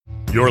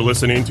You're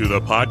listening to the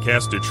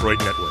Podcast Detroit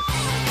Network.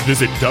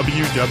 Visit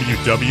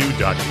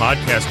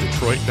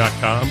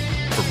www.podcastdetroit.com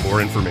for more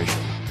information.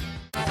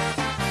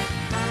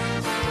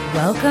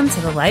 Welcome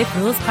to the Life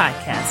Rules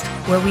Podcast,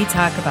 where we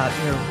talk about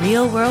your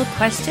real-world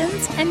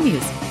questions and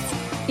musings.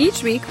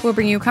 Each week, we'll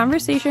bring you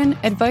conversation,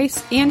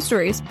 advice, and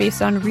stories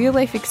based on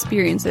real-life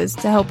experiences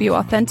to help you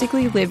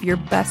authentically live your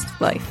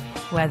best life.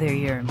 Whether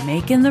you're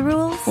making the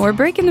rules Or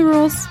breaking the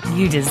rules,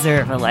 you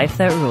deserve a life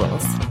that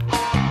rules.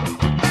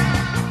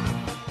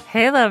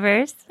 Hey,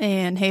 lovers.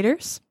 and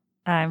haters.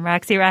 I'm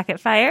Roxy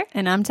Rocketfire.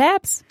 And I'm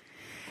Tabs.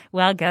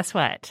 Well, guess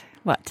what?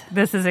 What?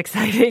 This is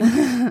exciting.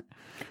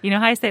 You know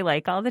how I say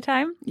like all the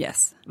time?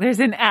 Yes. There's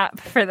an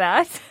app for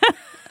that.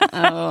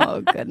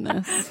 Oh,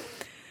 goodness.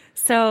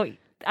 So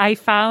I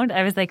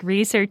was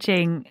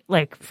researching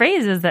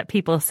phrases that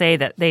people say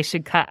that they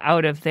should cut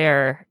out of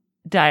their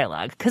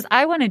dialogue, because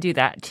I want to do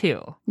that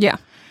too. Yeah.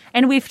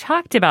 And we've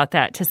talked about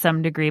that to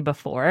some degree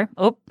before.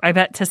 Oh, I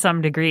bet to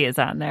some degree is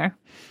on there.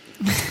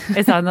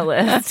 It's on the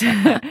list.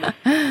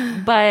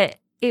 But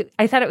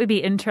I thought it would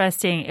be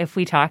interesting if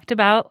we talked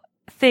about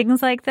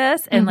things like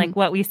this and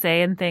what we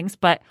say and things.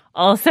 But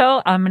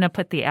also, I'm going to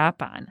put the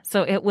app on.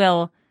 So it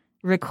will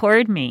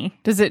record me.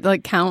 Does it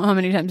count how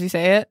many times you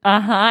say it?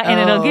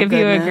 And it'll give you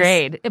a goodness.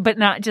 grade, but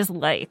not just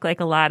like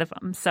a lot of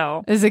them.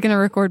 So Is it going to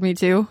record me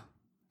too?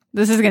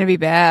 This is going to be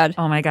bad.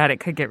 oh my God, it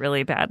could get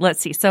really bad. Let's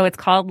see. So it's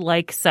called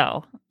Like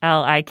So,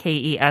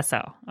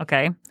 Likeso.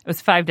 Okay. It was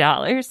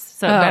 $5.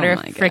 So it Oh better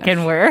my gosh.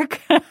 frickin'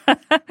 work.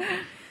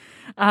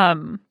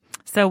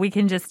 So we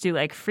can just do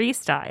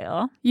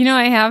freestyle. You know,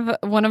 I have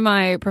one of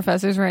my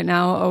professors right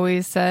now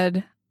always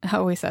says,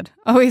 having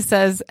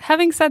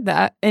said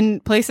that, in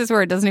places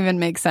where it doesn't even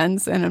make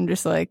sense. And I'm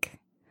just like,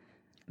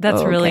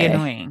 That's really okay.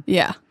 annoying.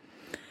 Yeah.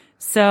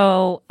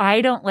 So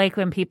I don't like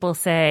when people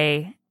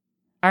say,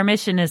 our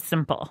mission is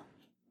simple.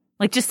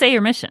 Just say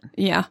your mission.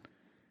 Yeah.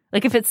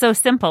 If it's so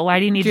simple, why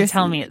do you need to Just-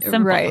 tell me it's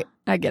simple? Right.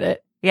 I get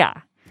it. Yeah.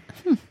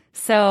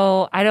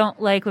 So I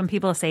don't like when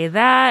people say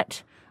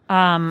that.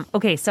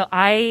 Okay, so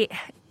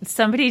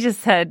somebody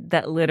just said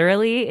that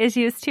literally is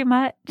used too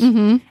much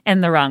and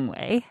the wrong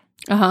way.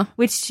 Uh-huh.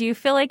 Which, do you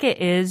feel like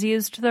it is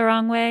used the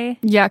wrong way?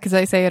 Yeah, because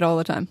I say it all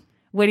the time.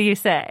 What do you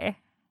say?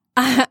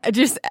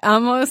 Just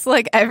almost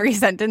every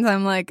sentence,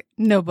 I'm like,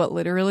 no, but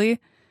literally.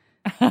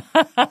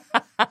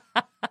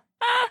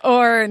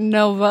 Or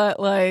no, but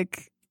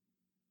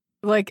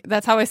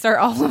that's how I start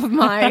all of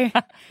my.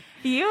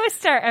 You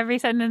start every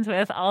sentence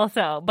with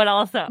also, but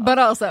also. But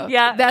also.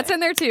 Yeah. That's in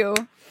there too.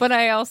 But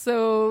I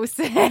also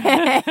say,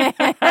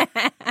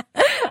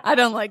 I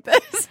don't like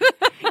this.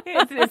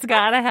 It's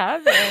got to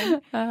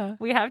happen.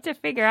 We have to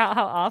figure out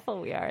how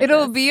awful we are. at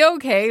It'll this. be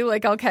okay.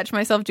 I'll catch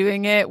myself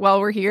doing it while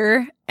we're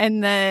here.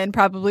 And then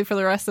probably for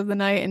the rest of the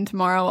night and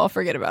tomorrow, I'll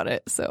forget about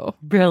it. So.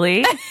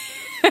 Really?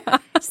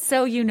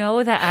 So you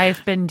know that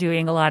I've been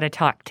doing a lot of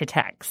talk to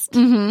text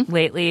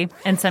lately.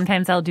 And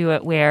sometimes I'll do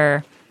it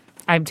where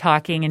I'm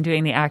talking and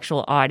doing the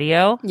actual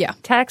audio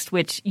text,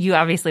 which you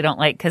obviously don't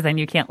like because then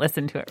you can't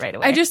listen to it right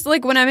away. I just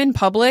when I'm in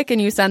public and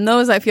you send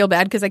those, I feel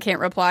bad because I can't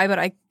reply, but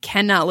I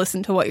cannot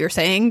listen to what you're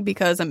saying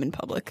because I'm in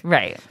public.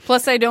 Right.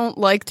 Plus, I don't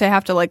like to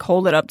have to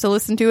hold it up to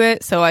listen to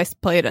it, so I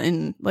play it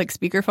in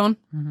speakerphone.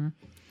 Mm-hmm.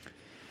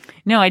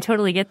 No, I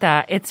totally get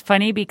that. It's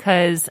funny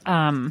because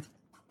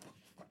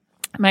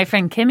my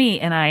friend Kimmy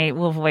and I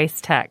will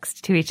voice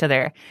text to each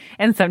other,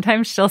 and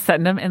sometimes she'll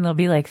send them and they'll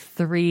be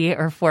 3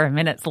 or 4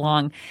 minutes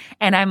long.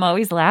 And I'm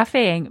always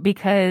laughing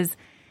because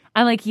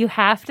I'm like, you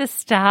have to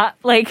stop.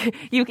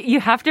 You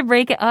have to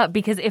break it up,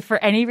 because if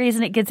for any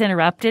reason it gets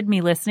interrupted,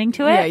 me listening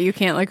to it. Yeah, you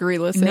can't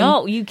re-listen.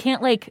 No, you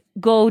can't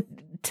go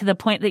to the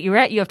point that you're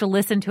at. You have to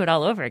listen to it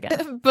all over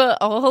again. But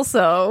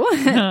also,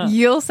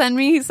 you'll send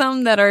me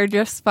some that are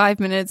just 5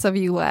 minutes of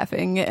you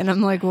laughing. And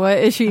I'm like, what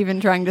is she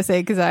even trying to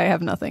say? Because I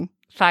have nothing.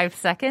 5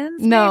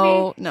 seconds?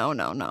 No. Maybe?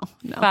 No.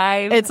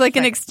 5 It's an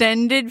seconds.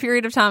 extended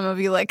period of time of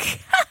you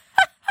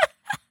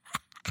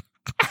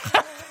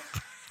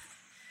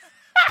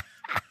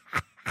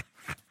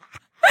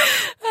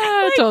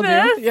I told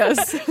you.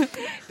 Yes.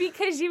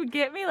 Because you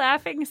get me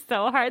laughing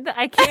so hard that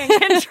I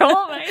can't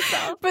control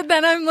myself. But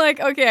then I'm like,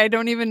 okay, I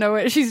don't even know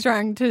what she's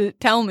trying to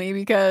tell me,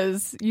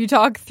 because you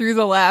talk through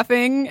the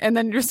laughing and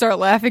then you start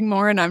laughing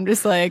more, and I'm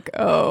just like,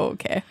 oh,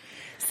 okay.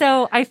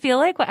 So I feel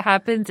like what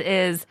happens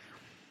is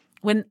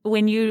when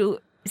you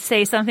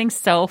say something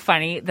so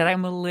funny that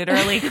I'm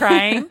literally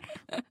crying,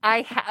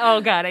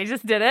 oh God, I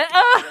just did it.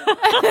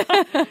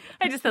 I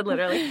just said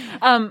literally.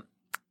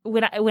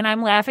 When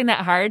I'm laughing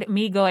that hard,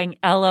 me going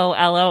LO,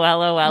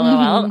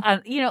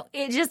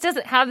 it just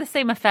doesn't have the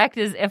same effect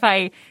as if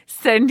I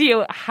send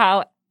you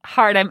how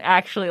hard I'm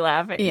actually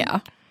laughing. Yeah,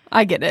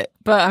 I get it,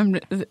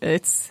 but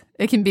it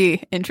can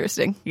be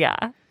interesting. Yeah,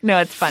 no,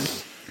 it's fun.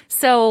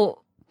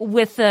 So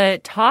with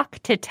the talk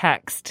to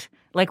text,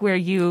 where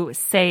you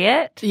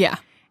say it, yeah,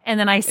 and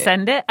then I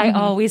send it, I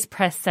always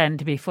press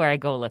send before I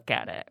go look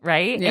at it,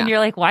 right? Yeah. And you're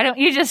like, why don't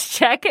you just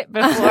check it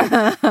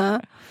before?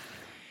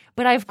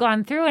 But I've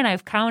gone through and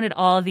I've counted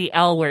all the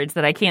L words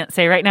that I can't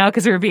say right now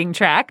because we're being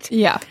tracked.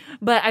 Yeah.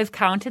 But I've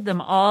counted them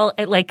all,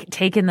 like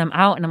taken them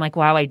out, and I'm like,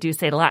 wow, I do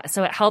say it a lot.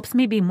 So it helps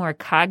me be more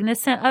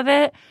cognizant of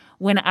it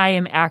when I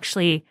am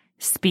actually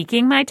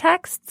speaking my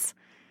texts.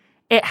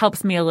 It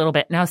helps me a little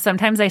bit. Now,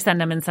 sometimes I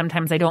send them and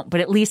sometimes I don't, but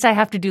at least I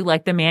have to do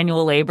like the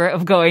manual labor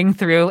of going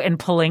through and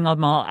pulling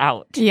them all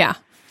out. Yeah,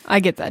 I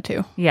get that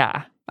too.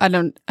 Yeah.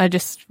 I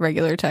just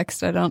regular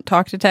text. I don't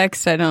talk to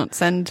text. I don't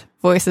send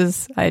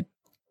voices.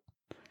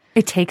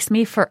 It takes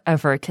me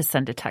forever to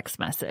send a text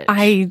message.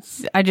 I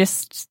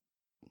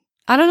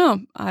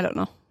don't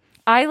know.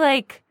 I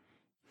like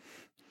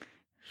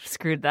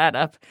screwed that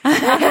up.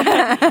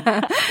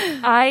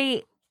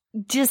 I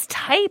just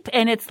type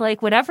and it's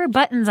like whatever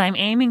buttons I'm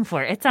aiming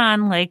for. It's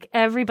on like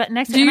every button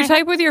next to it. Do you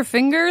type with your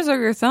fingers or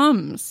your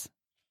thumbs?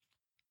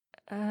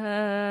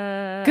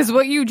 Because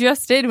what you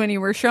just did when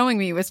you were showing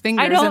me was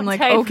fingers. And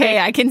like, okay,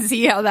 I can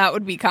see how that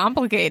would be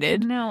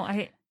complicated. No,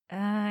 I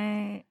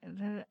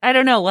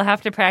don't know. We'll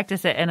have to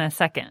practice it in a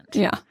second.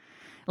 Yeah.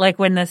 Like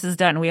when this is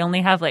done, we only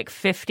have like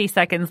 50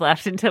 seconds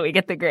left until we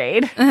get the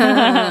grade.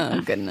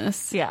 Oh,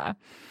 goodness. Yeah.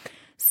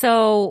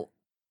 So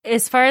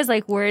as far as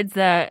like words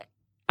that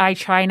I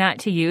try not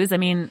to use, I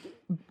mean,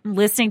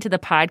 listening to the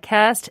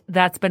podcast,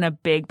 that's been a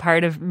big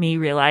part of me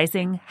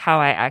realizing how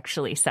I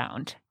actually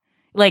sound.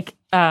 Like,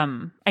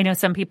 I know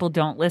some people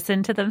don't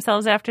listen to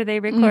themselves after they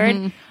record.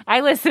 Mm-hmm.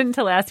 I listened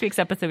to last week's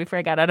episode before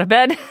I got out of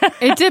bed.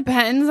 It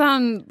depends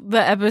on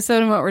the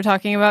episode and what we're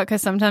talking about,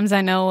 because sometimes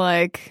I know,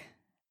 like,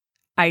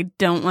 I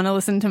don't want to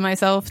listen to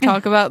myself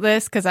talk about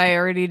this because I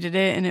already did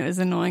it and it was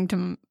annoying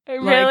to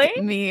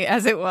me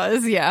as it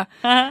was. Yeah.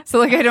 Uh-huh. So,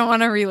 like, I don't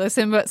want to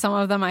re-listen, but some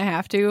of them I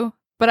have to.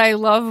 But I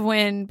love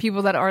when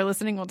people that are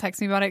listening will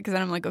text me about it because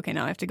then I'm like, okay,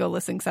 now I have to go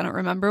listen because I don't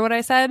remember what I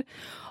said.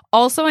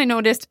 Also, I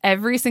noticed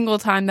every single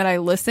time that I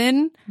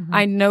listen, mm-hmm.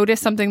 I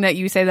noticed something that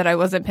you say that I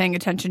wasn't paying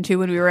attention to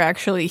when we were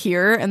actually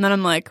here. And then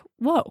I'm like,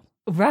 whoa.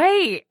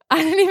 Right.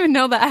 I didn't even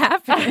know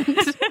that happened.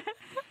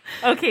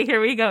 Okay, here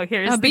we go.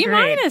 Here's the B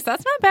grade. minus.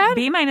 That's not bad.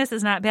 B minus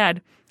is not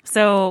bad.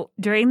 So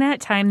during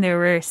that time, there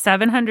were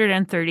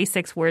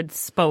 736 words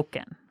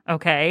spoken.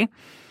 Okay.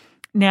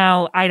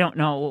 Now, I don't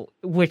know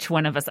which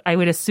one of us. I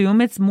would assume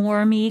it's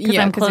more me because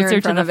I'm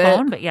closer to the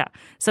phone. But yeah.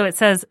 So it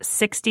says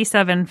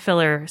 67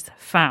 fillers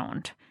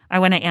found. I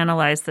want to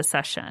analyze the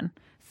session.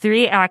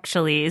 3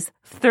 actuallys,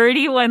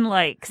 31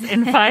 likes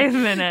in 5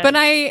 minutes. But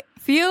I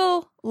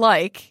feel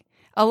like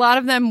a lot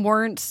of them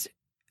weren't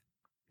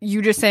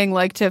you just saying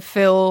like to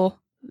fill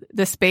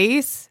the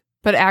space,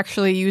 but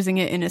actually using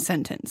it in a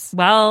sentence.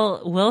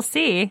 Well, we'll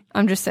see.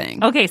 I'm just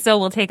saying. Okay, so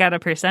we'll take out a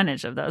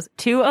percentage of those.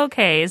 2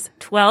 okays,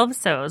 12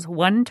 so's,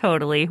 1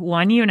 totally,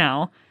 1 you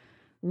know,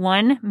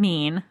 1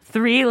 mean,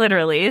 3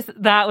 literallys.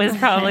 That was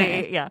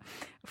probably, yeah.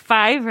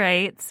 5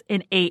 rights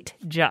and 8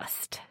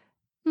 just.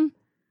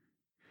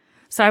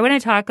 So I want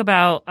to talk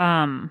about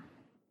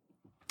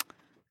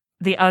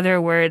the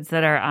other words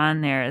that are on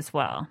there as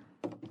well.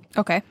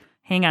 Okay.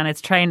 Hang on, it's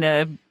trying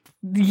to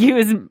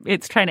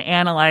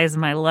analyze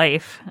my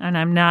life, and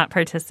I'm not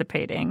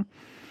participating.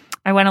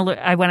 I want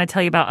to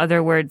tell you about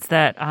other words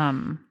that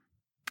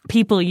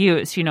people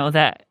use, you know,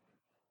 that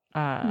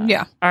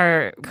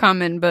are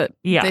common, but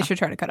they should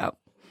try to cut out.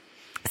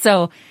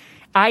 So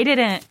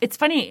it's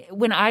funny,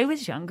 when I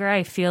was younger,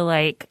 I feel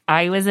like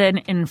I was an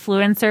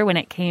influencer when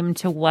it came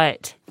to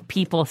what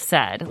people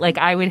said. Like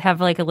I would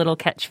have like a little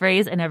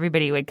catchphrase and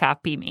everybody would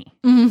copy me.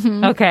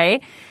 Mm-hmm.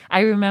 Okay. I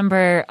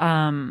remember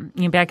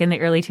back in the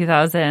early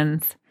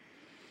 2000s,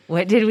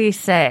 what did we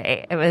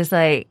say? It was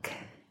like,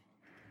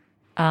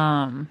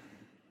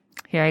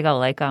 here I go,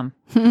 like,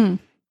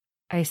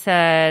 I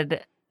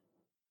said,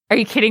 are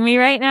you kidding me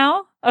right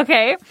now?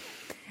 Okay.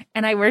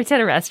 And I worked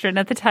at a restaurant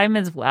at the time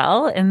as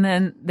well. And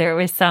then there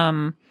was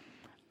some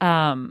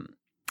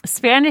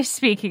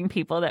Spanish-speaking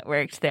people that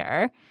worked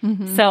there.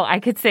 Mm-hmm. So I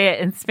could say it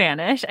in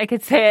Spanish. I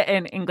could say it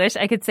in English.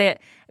 I could say it.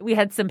 We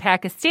had some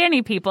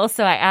Pakistani people,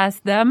 so I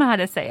asked them how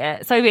to say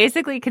it. So I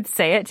basically could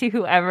say it to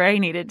whoever I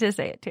needed to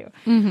say it to.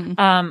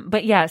 Mm-hmm.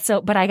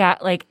 But I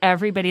got like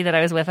everybody that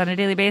I was with on a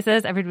daily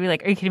basis, everybody would be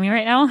like, are you kidding me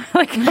right now?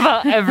 Like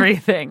about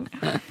everything.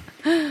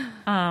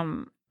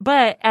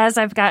 But as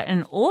I've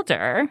gotten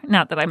older,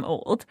 not that I'm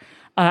old,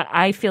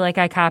 I feel like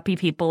I copy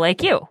people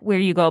like you, where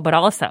you go, but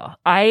also.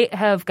 I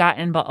have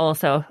gotten but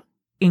also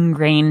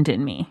ingrained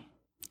in me.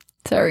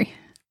 Sorry.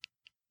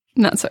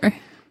 Not sorry.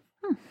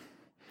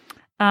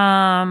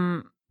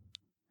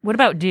 What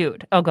about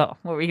dude? Oh, go.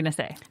 What were you going to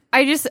say?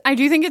 I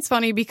do think it's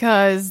funny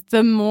because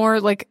the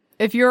more, like,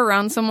 if you're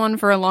around someone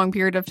for a long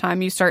period of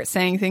time, you start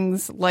saying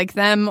things like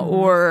them, mm-hmm.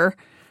 or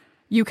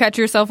you catch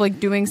yourself like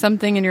doing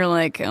something and you're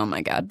like, oh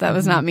my God, that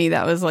was not me.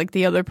 That was like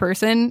the other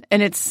person.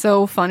 And it's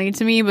so funny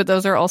to me, but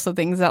those are also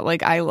things that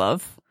like I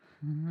love,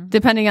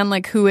 depending on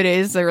like who it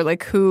is or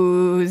like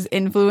who's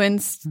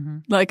influenced.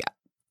 Like,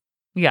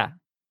 yeah,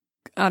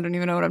 I don't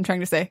even know what I'm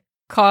trying to say.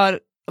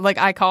 Caught, then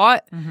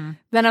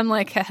I'm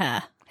like, haha,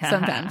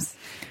 sometimes.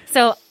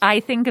 So I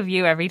think of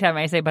you every time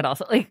I say, but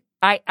also like,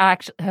 I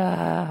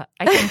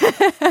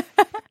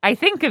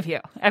think of you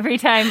every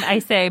time I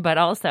say, but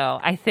also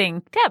I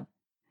think Deb.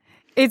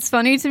 It's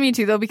funny to me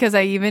too, though, because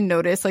I even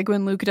notice like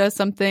when Luke does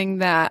something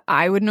that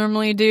I would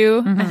normally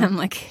do, and I'm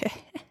like,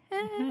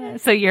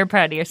 so you're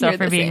proud of yourself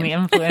for being the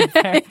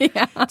influencer.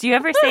 Yeah. Do you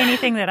ever say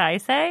anything that I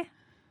say?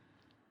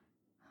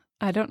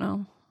 I don't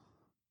know.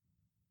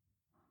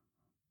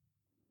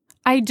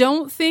 I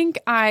don't think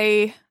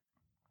I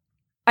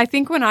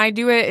think when I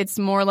do it, it's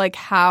more like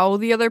how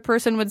the other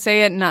person would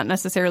say it, not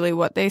necessarily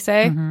what they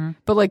say,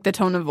 but like the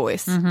tone of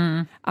voice.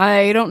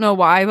 I don't know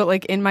why, but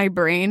like in my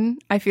brain,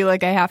 I feel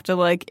like I have to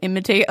like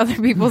imitate other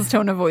people's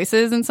tone of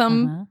voices in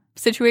some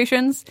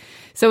situations.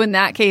 So in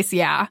that case,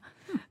 yeah.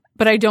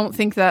 But I don't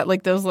think that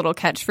like those little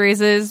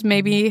catchphrases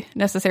maybe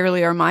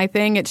necessarily are my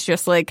thing. It's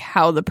just like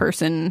how the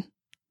person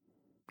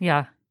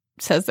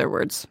says their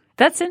words.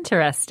 That's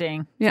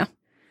interesting. Yeah.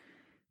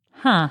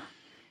 Huh.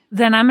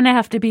 Then I'm going to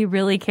have to be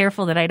really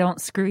careful that I don't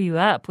screw you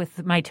up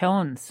with my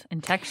tones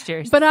and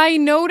textures. But I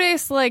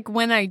notice, like,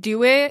 when I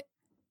do it,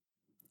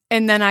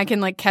 and then I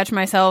can, like, catch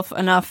myself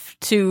enough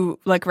to,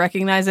 like,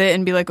 recognize it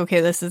and be like, okay,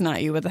 this is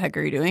not you. What the heck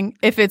are you doing?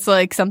 If it's,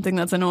 like, something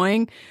that's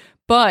annoying.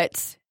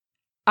 But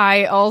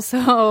I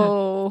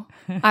also,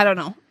 I don't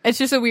know. It's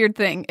just a weird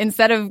thing.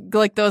 Instead of,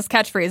 like, those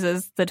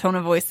catchphrases, the tone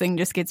of voice thing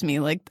just gets me.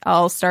 Like,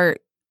 I'll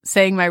start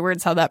saying my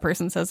words how that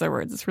person says their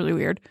words. It's really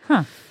weird.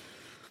 Huh.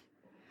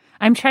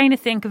 I'm trying to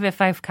think of if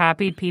I've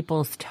copied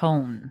people's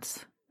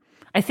tones.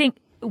 I think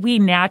we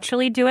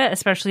naturally do it,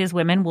 especially as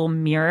women. We'll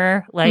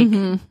mirror like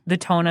the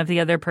tone of the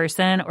other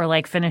person or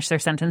like finish their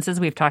sentences.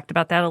 We've talked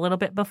about that a little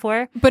bit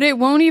before. But it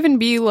won't even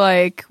be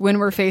like when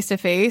we're face to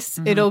face.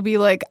 It'll be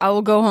like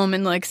I'll go home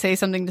and like say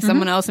something to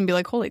someone else and be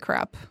like, holy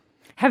crap.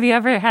 Have you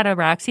ever had a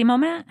Roxy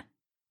moment?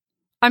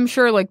 I'm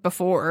sure like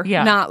before.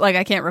 Yeah. Not like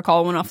I can't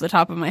recall one off the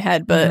top of my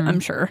head, but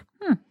I'm sure.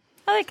 I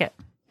like it.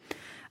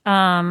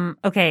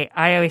 Okay,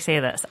 I always say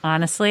this.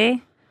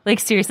 Honestly, like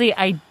seriously,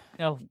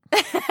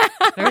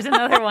 there's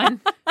another one.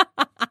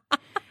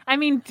 I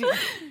mean,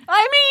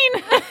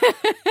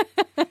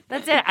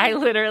 that's it. I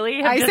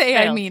literally have just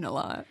failed. I mean a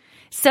lot.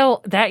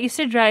 So that used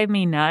to drive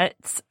me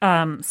nuts.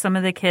 Some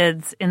of the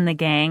kids in the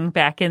gang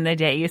back in the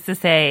day used to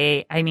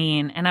say, I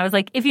mean, and I was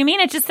like, if you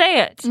mean it, just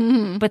say it.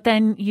 But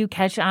then you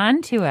catch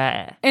on to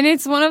it. And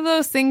it's one of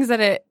those things that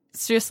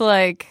it's just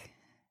like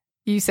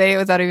you say it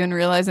without even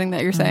realizing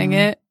that you're saying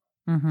it.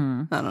 I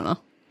don't know.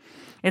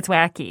 It's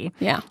wacky.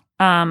 Yeah.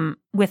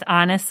 With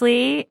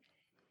honestly,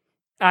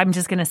 I'm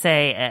just going to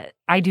say it.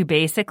 I do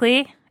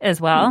basically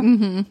as well.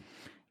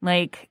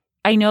 Like,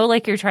 I know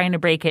like you're trying to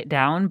break it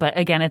down, but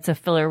again, it's a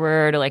filler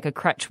word or like a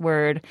crutch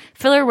word.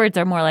 Filler words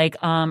are more like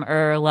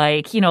or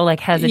like, you know, like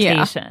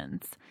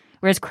hesitations.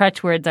 Whereas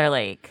crutch words are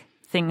like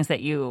things that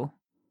you.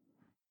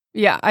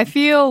 Yeah. I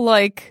feel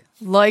like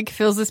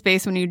fills the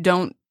space when you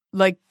don't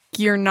like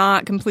you're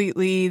not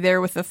completely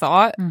there with the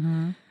thought.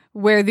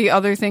 Where the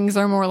other things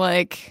are more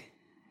like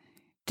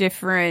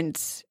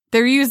different.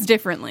 They're used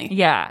differently.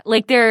 Yeah.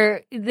 Like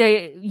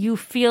you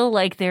feel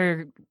like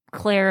they're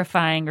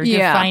clarifying or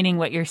defining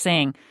what you're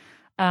saying.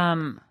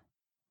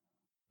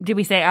 Did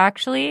we say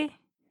actually?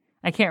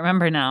 I can't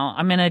remember now.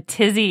 I'm in a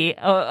tizzy,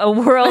 a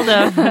world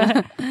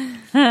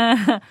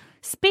of...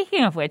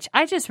 Speaking of which,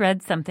 I just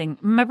read something.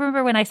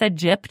 Remember when I said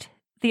gypped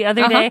the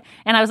other day?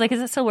 And I was like,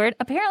 is it still a word?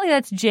 Apparently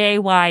that's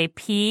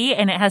JYP,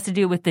 and it has to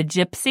do with the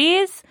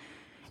gypsies.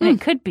 And it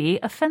could be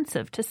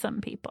offensive to some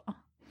people.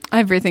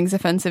 Everything's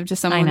offensive to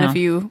someone if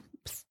you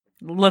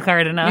look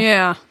hard enough.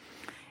 Yeah.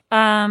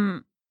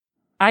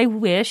 I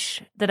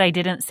wish that I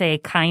didn't say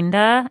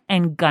kinda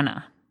and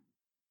gonna.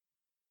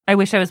 I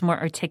wish I was more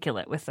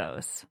articulate with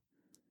those.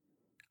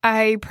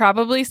 I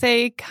probably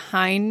say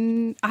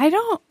I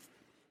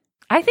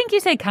think you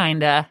say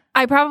kinda.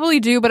 I probably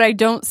do, but I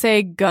don't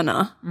say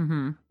gonna.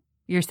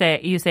 You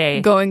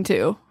say going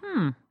to.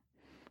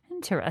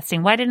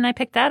 Interesting. Why didn't I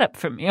pick that up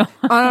from you?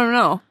 I don't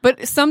know.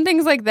 But some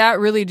things like that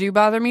really do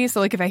bother me. So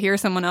like if I hear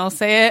someone else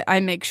say it, I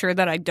make sure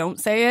that I don't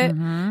say it.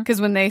 Because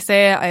when they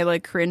say it, I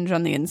like cringe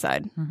on the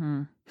inside.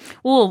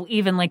 Well,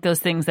 even like those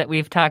things that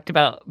we've talked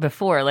about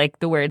before, like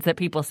the words that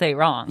people say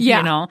wrong. Yeah.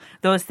 You know,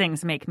 those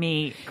things make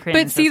me cringe.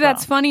 But see,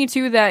 that's funny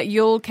too, that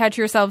you'll catch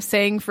yourself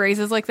saying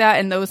phrases like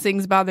that and those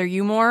things bother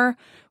you more.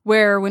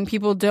 Where when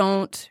people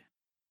don't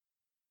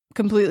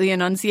completely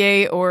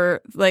enunciate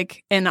or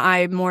like and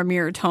I more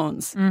mirror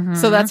tones.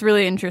 So that's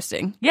really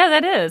interesting. Yeah,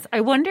 that is. I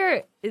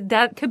wonder,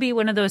 that could be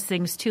one of those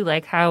things too,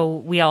 like how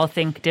we all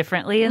think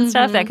differently and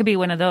stuff. That could be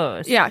one of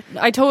those. Yeah,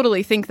 I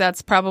totally think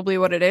that's probably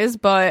what it is,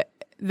 but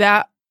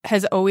that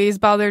has always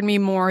bothered me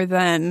more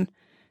than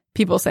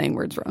people saying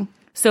words wrong.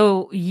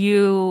 So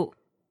you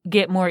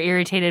get more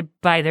irritated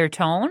by their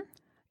tone?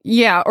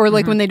 Yeah, or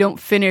like when they don't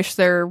finish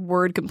their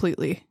word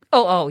completely.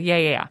 Oh,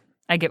 yeah.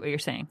 I get what you're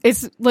saying.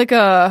 It's like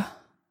I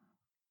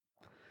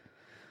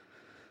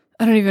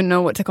don't even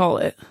know what to call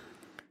it.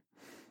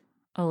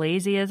 A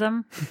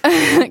lazyism?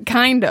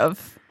 Kind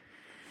of.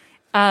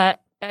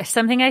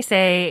 Something I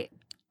say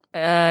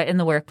in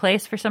the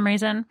workplace for some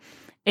reason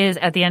is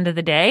at the end of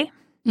the day,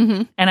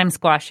 and I'm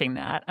squashing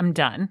that. I'm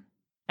done.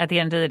 At the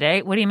end of the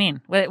day? What do you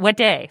mean? What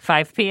day?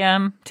 5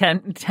 p.m.,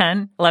 10,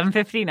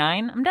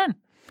 11:59? I'm done.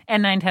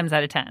 And 9 times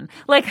out of 10.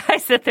 Like I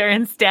sit there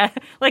and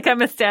like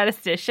I'm a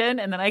statistician,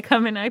 and then I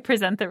come and I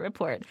present the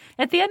report.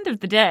 At the end of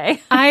the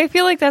day. I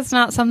feel like that's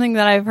not something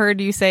that I've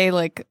heard you say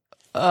like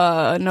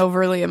an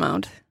overly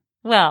amount.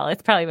 Well,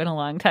 it's probably been a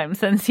long time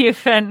since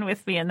you've been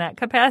with me in that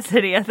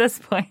capacity at this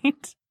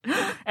point.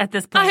 At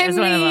this point, is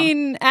one of them. I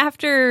mean,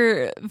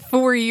 after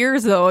 4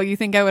 years, though, you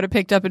think I would have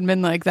picked up and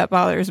been like, that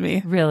bothers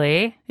me.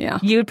 Really? Yeah.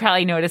 You'd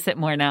probably notice it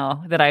more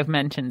now that I've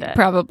mentioned it.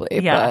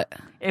 Probably, yeah. But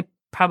it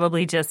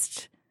probably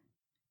just...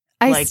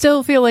 I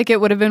still feel like it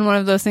would have been one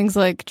of those things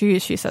like,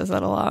 geez, she says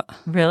that a lot.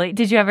 Really?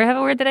 Did you ever have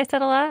a word that I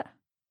said a lot?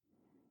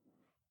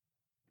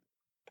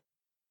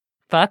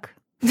 Fuck?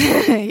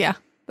 Yeah,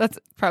 that's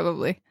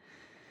probably.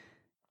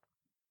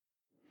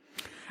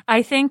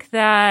 I think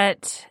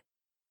that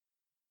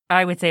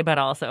I would say but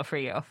also for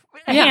you.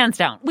 Yeah. Hands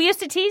down. We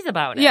used to tease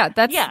about it.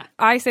 Yeah,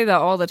 I say that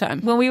all the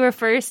time. When we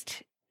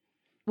first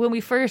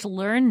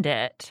learned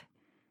it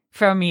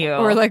from you.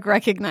 Or like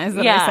recognize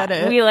that I said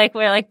it. We're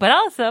like, but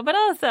also.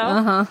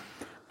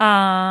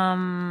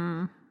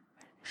 Uh-huh.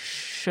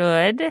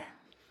 Should.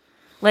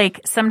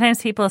 Like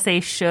sometimes people say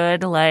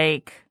should,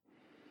 like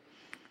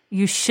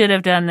you should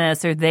have done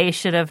this or they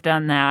should have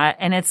done that.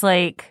 And it's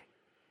like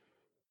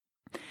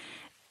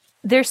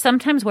there's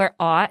sometimes where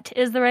ought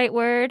is the right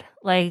word.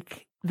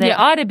 Like they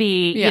ought to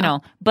be, you know,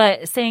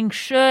 but saying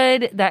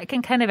should, that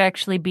can kind of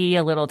actually be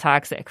a little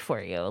toxic for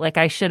you. Like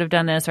I should have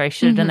done this or I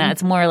should have done that.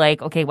 It's more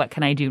like, okay, what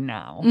can I do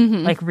now?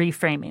 Like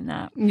reframing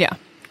that. Yeah.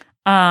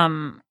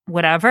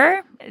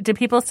 Whatever. Do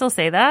people still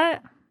say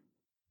that?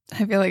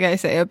 I feel like I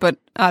say it, but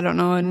I don't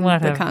know in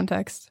the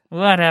context.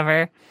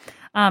 Whatever.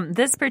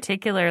 This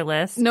particular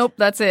list. Nope,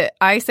 that's it.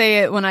 I say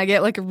it when I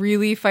get like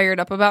really fired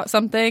up about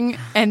something,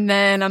 and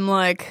then I'm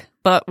like,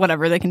 but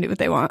whatever, they can do what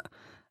they want.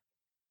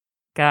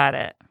 Got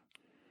it.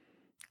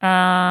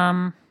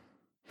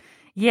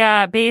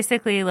 Yeah,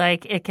 basically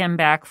like it can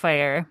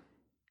backfire.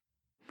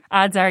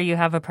 Odds are you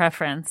have a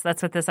preference.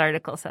 That's what this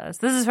article says.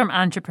 This is from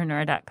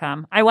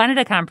entrepreneur.com. I wanted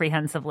a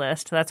comprehensive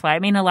list. That's why. I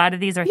mean, a lot of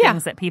these are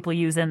things that people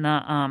use in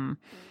the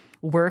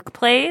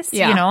workplace,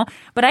 you know.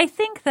 But I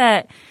think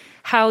that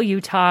how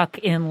you talk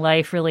in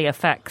life really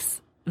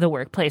affects the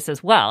workplace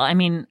as well. I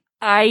mean,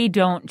 I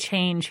don't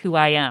change who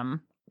I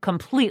am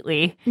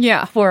completely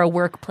for a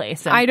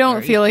workplace. I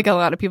don't feel like a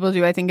lot of people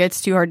do. I think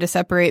it's too hard to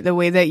separate the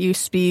way that you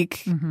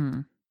speak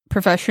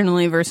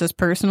professionally versus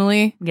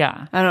personally.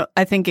 Yeah.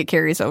 I think it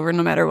carries over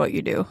no matter what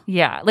you do.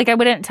 Yeah. Like I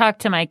wouldn't talk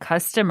to my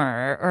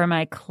customer or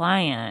my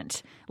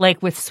client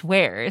like with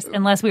swears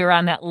unless we were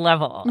on that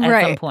level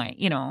at some point,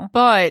 you know.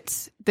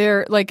 But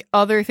there like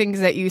other things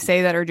that you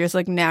say that are just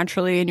like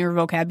naturally in your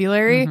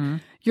vocabulary,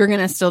 you're going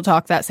to still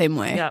talk that same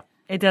way. Yep.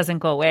 It doesn't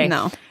go away.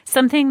 No.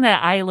 Something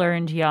that I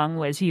learned young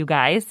was you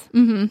guys,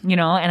 you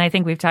know, and I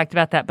think we've talked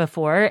about that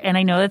before. And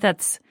I know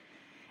that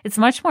it's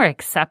much more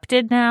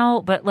accepted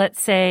now, but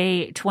let's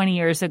say 20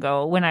 years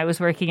ago when I was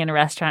working in a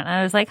restaurant,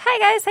 I was like, hi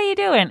guys, how you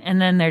doing?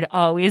 And then there'd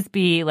always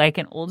be like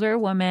an older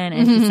woman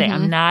and she'd say,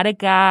 I'm not a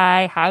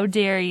guy. How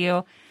dare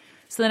you?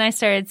 So then I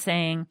started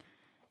saying,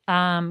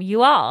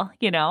 you all,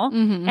 you know,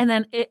 and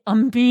then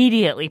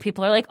immediately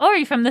people are like, oh, are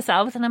you from the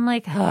South? And I'm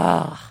like,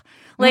 oh,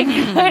 like,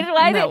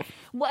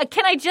 why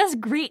can I just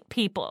greet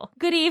people?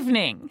 Good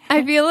evening.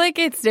 I feel like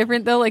it's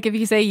different though. Like if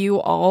you say you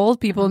all,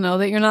 people know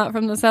that you're not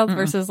from the South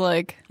versus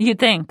like you'd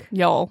think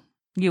y'all.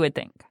 You would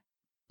think.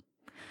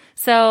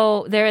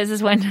 So there was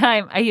this one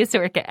time I used to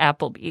work at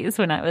Applebee's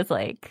when I was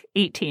like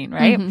 18,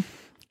 right?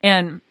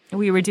 And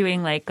we were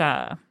doing we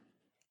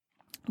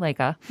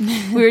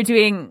were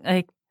doing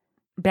like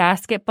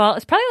basketball.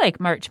 It's probably like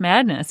March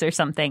Madness or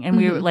something, and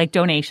we were like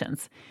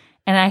donations.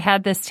 And I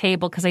had this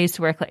table because I used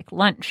to work like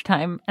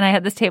lunchtime, and I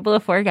had this table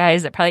of 4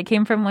 guys that probably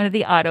came from one of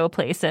the auto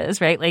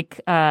places, right? Like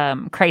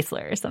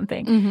Chrysler or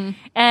something.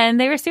 And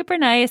they were super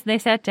nice. And they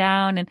sat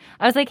down, and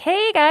I was like,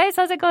 "Hey guys,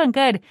 how's it going?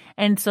 Good."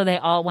 And so they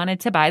all wanted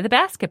to buy the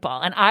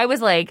basketball, and I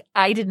was like,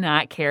 I did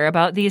not care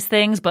about these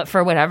things, but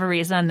for whatever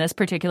reason, on this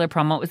particular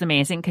promo, it was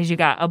amazing because you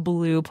got a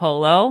blue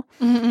polo,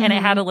 and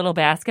it had a little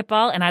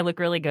basketball, and I look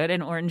really good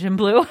in orange and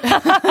blue. So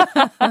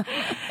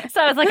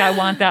I was like, I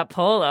want that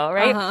polo,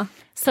 right?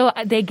 So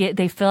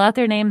they fill out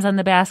their names on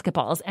the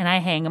basketballs, and I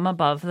hang them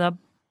above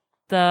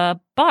the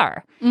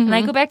bar. And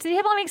I go back to the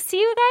table and I'm like, see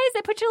you guys?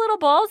 I put your little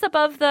balls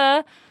above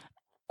the...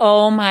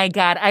 Oh my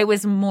God, I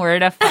was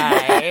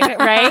mortified,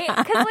 right?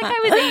 Because like I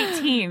was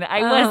 18.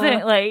 I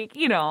wasn't like,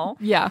 you know...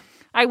 Yeah.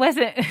 I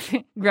wasn't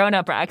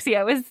grown-up Roxy.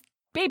 I was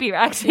baby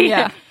Roxy.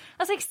 Yeah.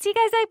 I was like, see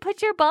guys, I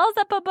put your balls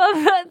up above...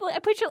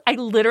 I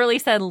literally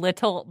said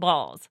little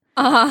balls.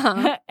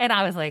 And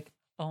I was like...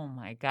 Oh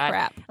my God.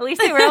 Crap. At least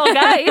they were all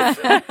guys.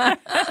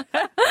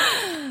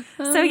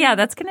 So yeah,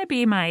 that's going to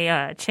be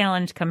my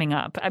challenge coming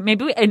up.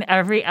 Maybe in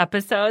every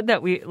episode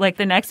that we, like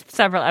the next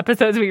several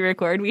episodes we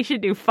record, we should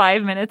do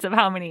 5 minutes of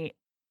how many,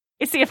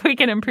 see if we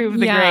can improve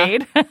the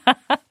grade.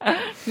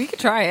 We could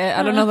try it.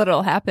 I don't know that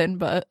it'll happen,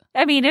 but.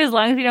 I mean, as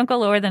long as we don't go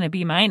lower than a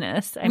B-.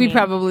 We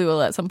probably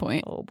will at some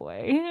point. Oh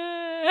boy.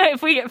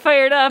 If we get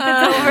fired up,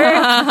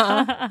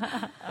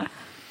 it's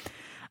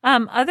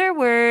over. Other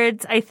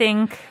words, I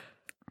think...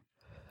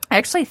 I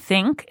actually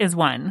think is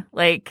one.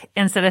 Like,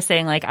 instead of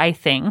saying like I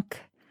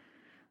think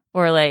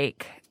or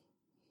like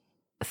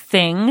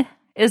thing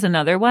is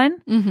another one.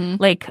 Mm-hmm.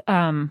 Like,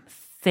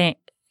 thing.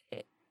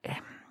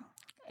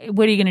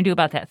 What are you going to do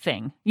about that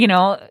thing? You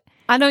know?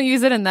 I don't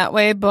use it in that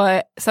way,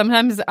 but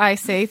sometimes I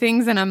say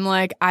things and I'm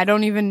like, I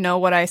don't even know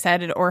what I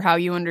said or how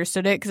you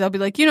understood it. Because I'll be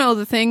like, you know,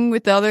 the thing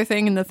with the other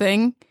thing and the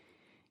thing.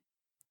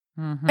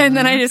 Mm-hmm. And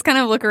then I just kind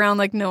of look around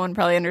like no one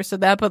probably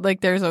understood that. But like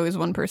there's always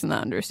one person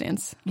that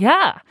understands.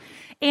 Yeah.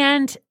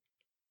 And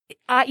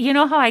you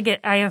know how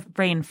I have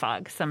brain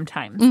fog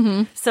sometimes.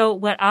 Mm-hmm. So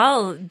what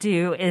I'll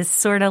do is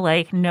sort of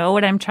like know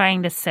what I'm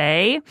trying to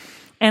say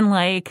and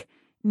like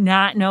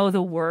not know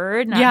the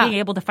word, not being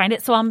able to find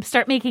it. So I'll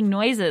start making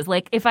noises.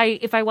 Like if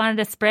I wanted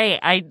to spray,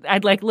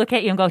 I'd like look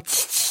at you and go,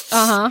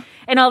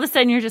 and all of a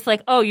sudden you're just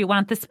like, oh, you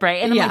want the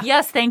spray? And I'm like,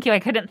 yes, thank you. I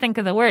couldn't think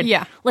of the word.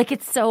 Yeah. Like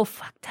it's so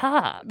fucked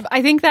up.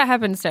 I think that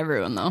happens to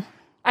everyone though.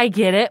 I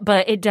get it,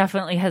 but it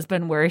definitely has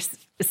been worse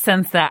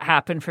since that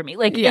happened for me.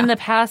 Like in the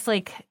past,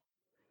 like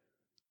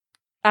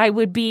I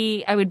would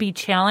be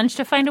challenged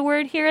to find a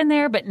word here and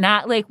there, but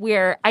not like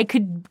where I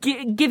could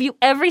give you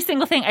every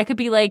single thing. I could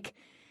be like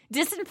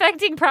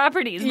disinfecting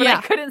properties, but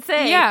I couldn't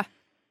say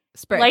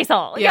spray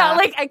Lysol. Yeah,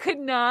 like I could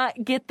not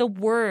get the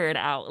word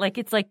out. Like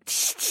it's like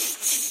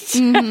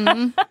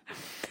mm-hmm. So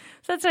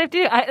that's what I have to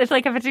do. It's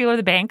like if I have to go to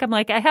the bank, I'm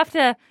like I have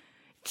to.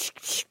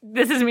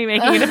 This is me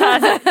making a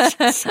deposit.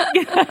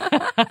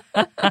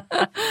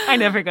 I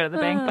never go to the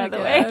bank, by the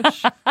way.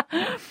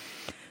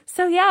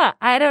 So, yeah,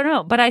 I don't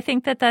know. But I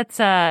think that's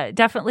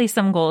definitely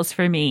some goals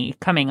for me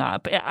coming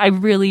up. I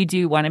really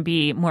do want to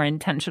be more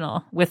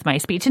intentional with my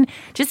speech and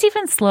just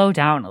even slow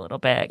down a little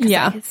bit.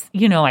 Yeah.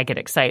 You know, I get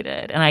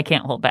excited and I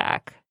can't hold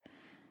back.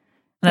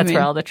 And that's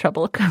where all the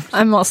trouble comes.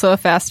 I'm also a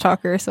fast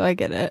talker, so I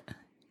get it.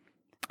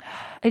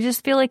 I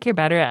just feel like you're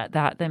better at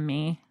that than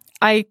me.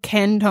 I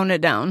can tone it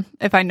down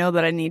if I know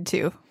that I need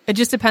to. It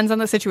just depends on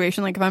the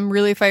situation. Like if I'm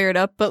really fired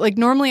up, but like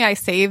normally I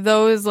save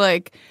those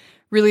like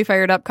really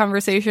fired up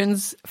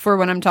conversations for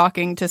when I'm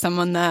talking to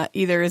someone that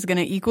either is going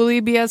to equally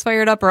be as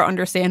fired up or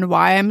understand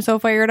why I'm so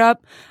fired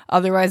up.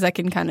 Otherwise, I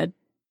can kind of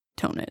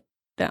tone it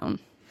down.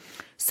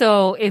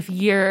 So if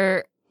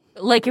you're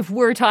like, if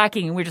we're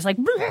talking and we're just like,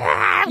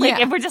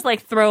 if we're just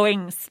like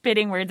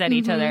spitting words at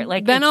each other,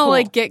 like then I'll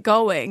like get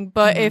going.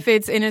 But if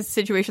it's in a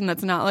situation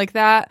that's not like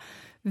that,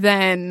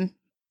 then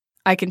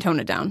I can tone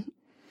it down.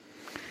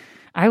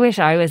 I wish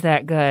I was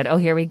that good. Oh,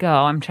 here we go.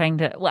 I'm going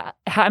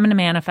to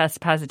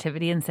manifest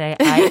positivity and say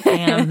I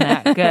am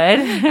that good.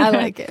 I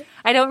like it.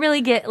 I don't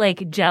really get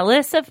like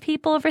jealous of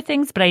people over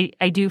things, but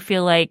I do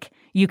feel like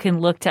you can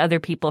look to other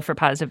people for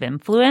positive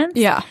influence.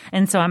 Yeah.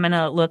 And so I'm going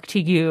to look to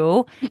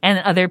you and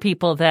other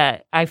people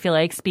that I feel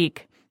like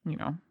speak, you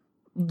know,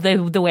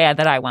 the way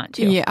that I want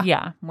to. Yeah.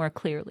 Yeah, more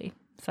clearly.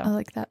 So I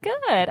like that.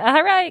 Good.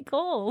 All right.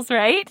 Goals,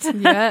 right?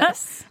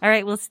 Yes. All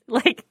right.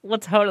 We'll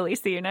totally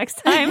see you next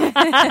time.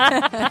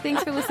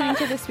 Thanks for listening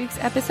to this week's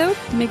episode.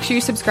 Make sure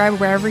you subscribe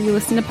wherever you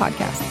listen to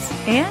podcasts.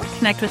 And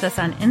connect with us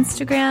on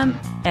Instagram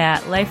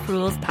at Life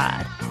Rules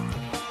Pod.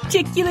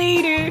 Check you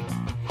later.